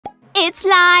It's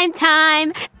slime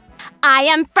time. I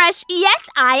am fresh, yes,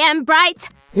 I am bright.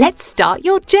 Let's start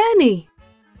your journey.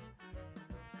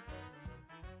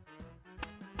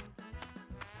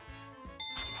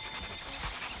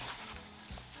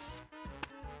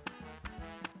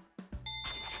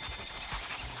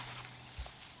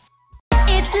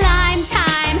 It's slime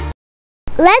time.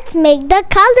 Let's make the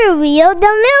color wheel the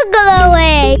Milkolo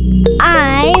way.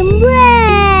 I'm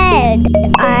red.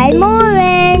 I'm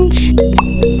orange.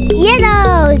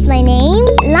 Yellow is my name.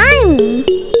 Lime.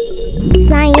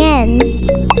 Cyan.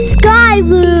 Sky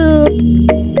blue.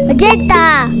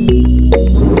 Magenta.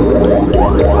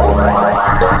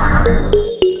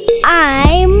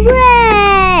 I'm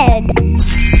red.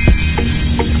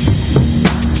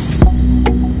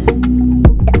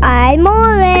 I'm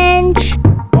orange.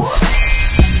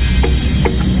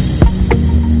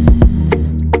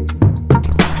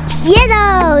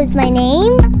 Yellow is my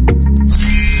name.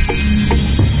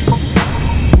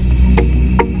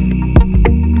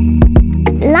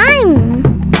 Lime.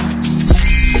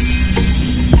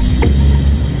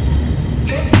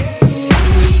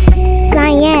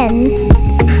 Cyan.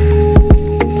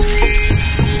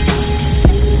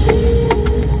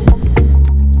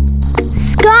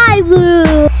 Sky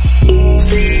blue.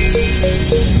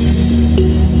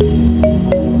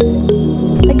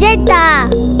 Magenta.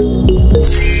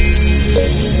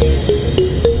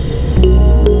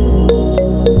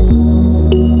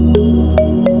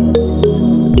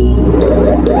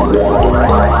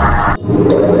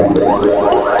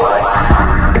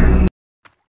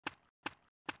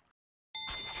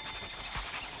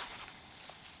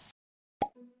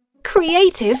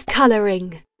 Creative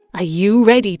coloring. Are you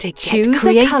ready to choose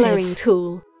a coloring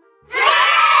tool?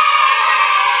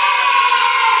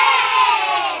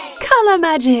 Color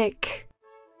magic.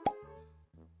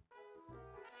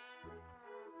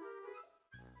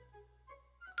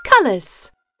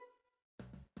 Colors.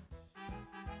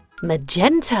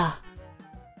 Magenta.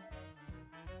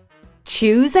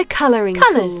 Choose a coloring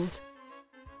tool.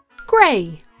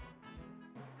 Grey.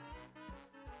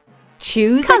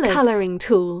 Choose a coloring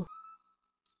tool.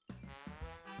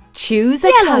 Choose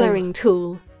a coloring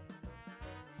tool.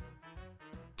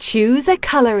 Choose a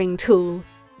coloring tool.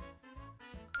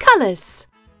 Colors.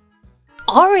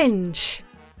 Orange.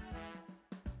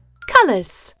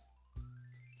 Colors.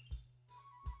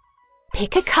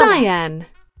 Pick a color. Cyan.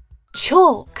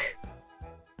 Chalk.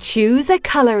 Choose a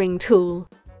coloring tool.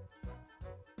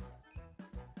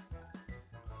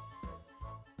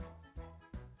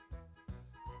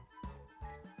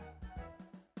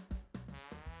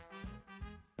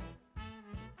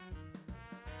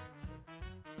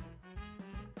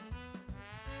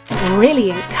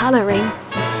 Brilliant coloring.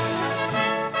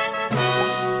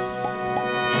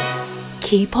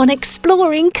 Keep on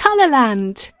exploring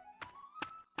Colourland.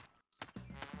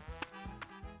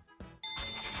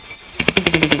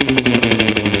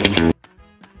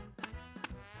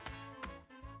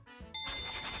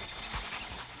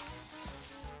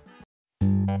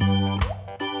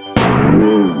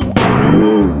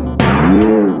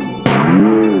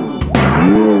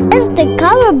 Is the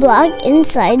color block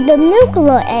inside the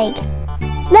Milkolo egg?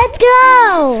 Let's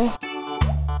go!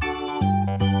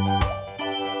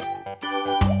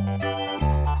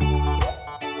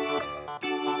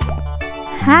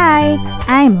 Hi,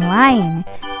 I'm Lime.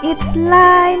 It's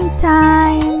lime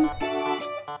time.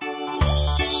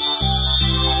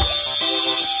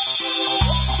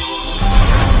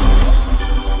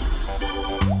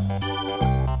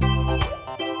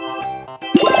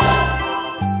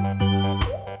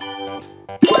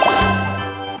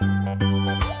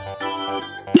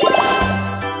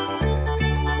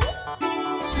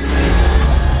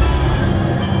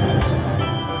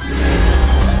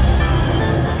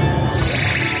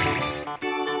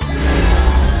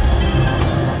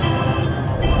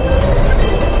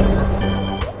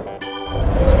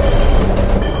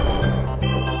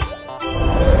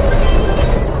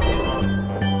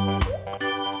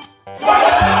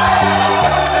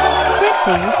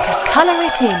 Things to colour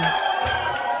it in.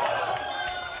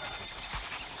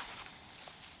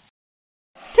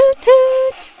 Toot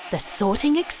toot! The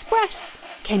Sorting Express.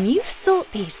 Can you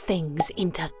sort these things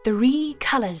into 3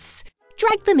 colours?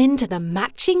 Drag them into the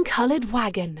matching coloured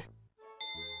wagon.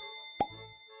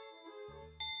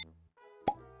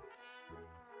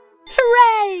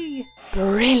 Hooray!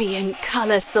 Brilliant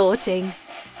colour sorting.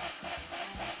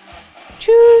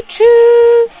 Choo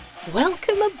choo!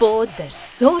 Welcome aboard the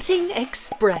Sorting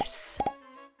Express.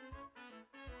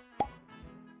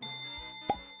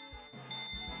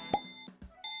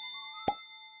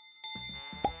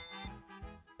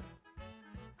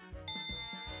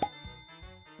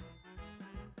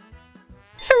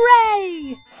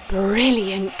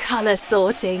 Brilliant colour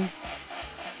sorting.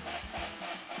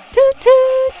 Toot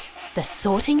toot! The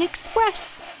Sorting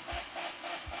Express.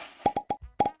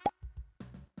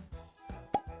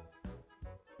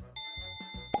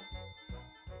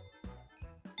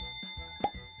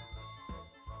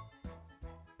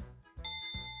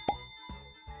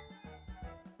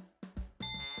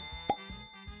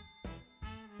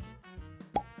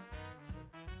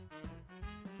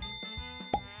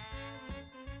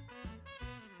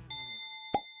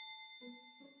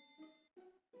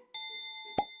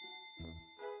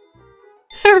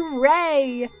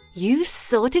 Hooray! You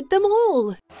sorted them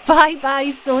all!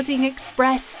 Bye-bye, Sorting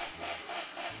Express!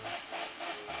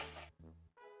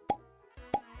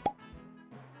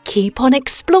 Keep on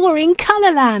exploring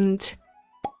Colourland!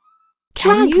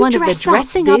 Drag one of the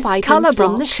dressing up items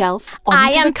from the shelf I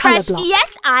onto the am colour fresh. block.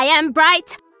 Yes, I am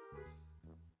bright.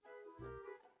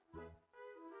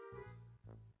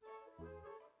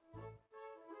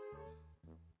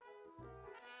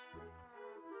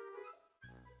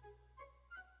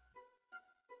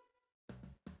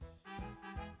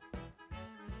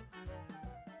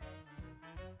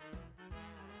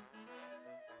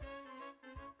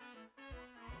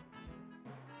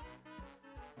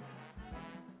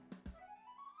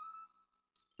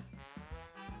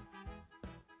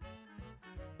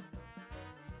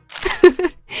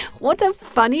 What a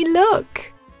funny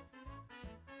look!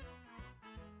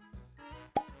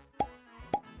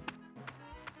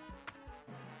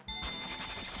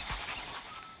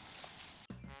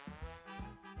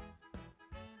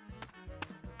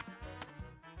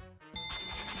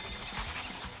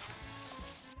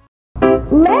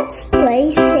 Let's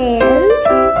play Sands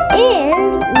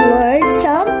and learn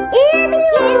some animals.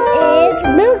 It is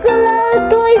Milkolo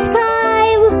Toys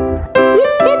time!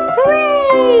 Yip hip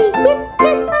hooray! Yip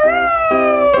hip hooray!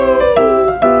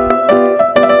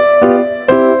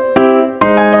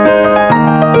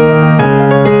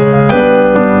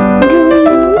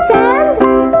 Green sand.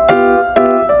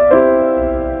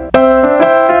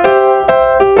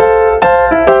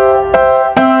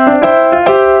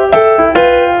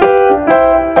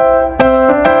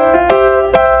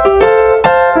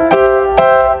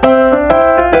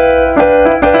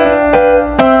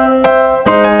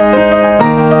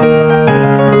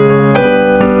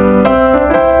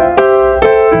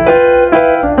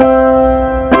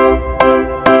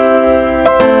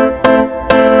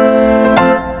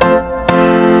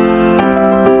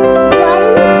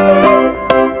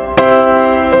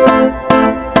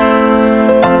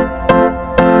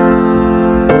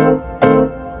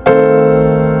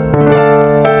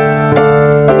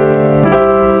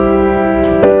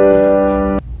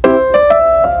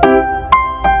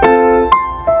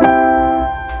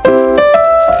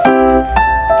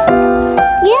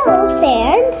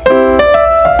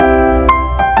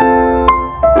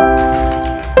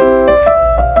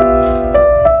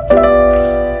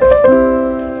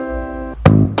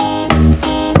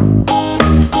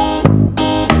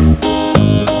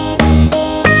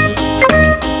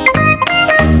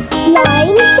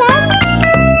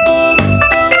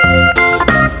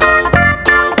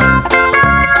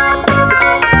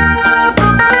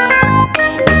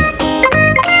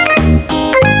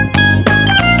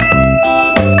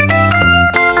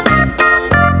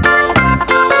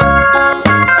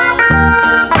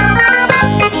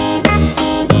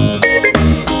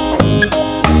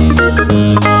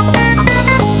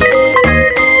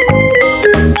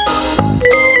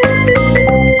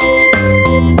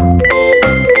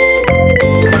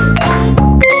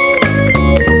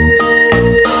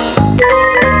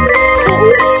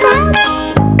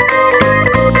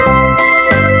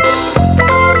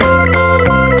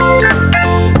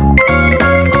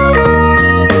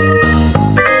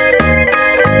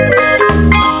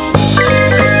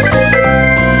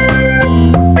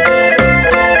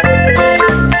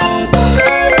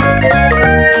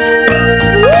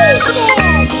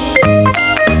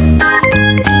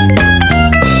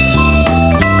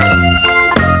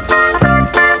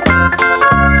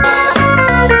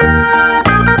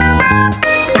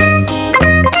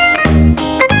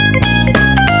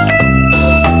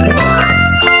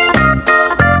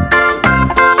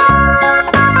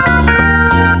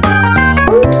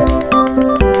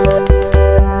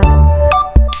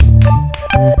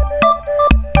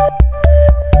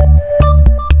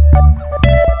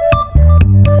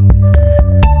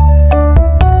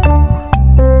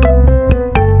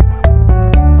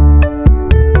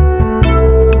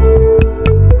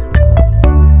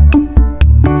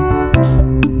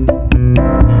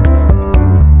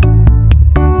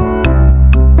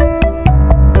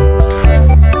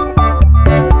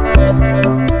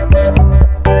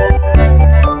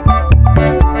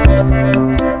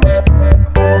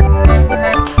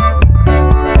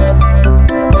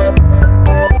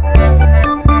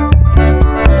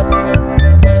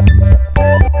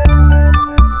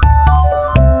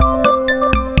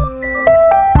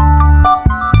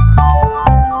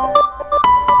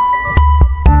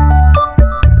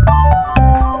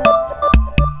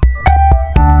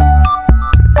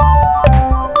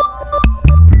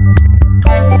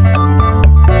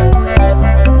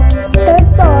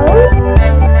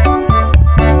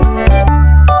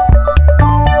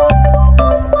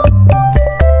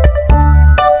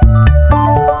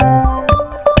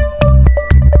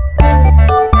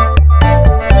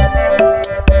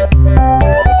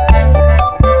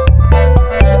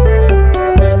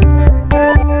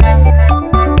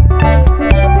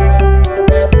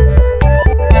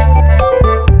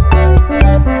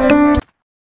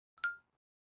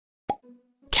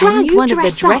 one of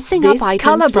the dressing up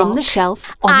items from the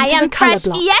shelf onto the colour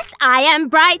block. Yes, I am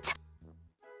bright.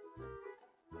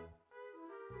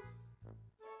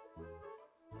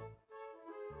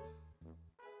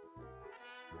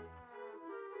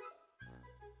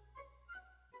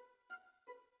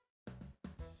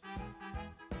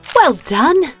 Well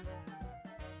done!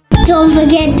 Don't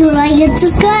forget to like and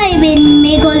subscribe in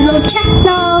Milkolo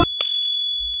channel.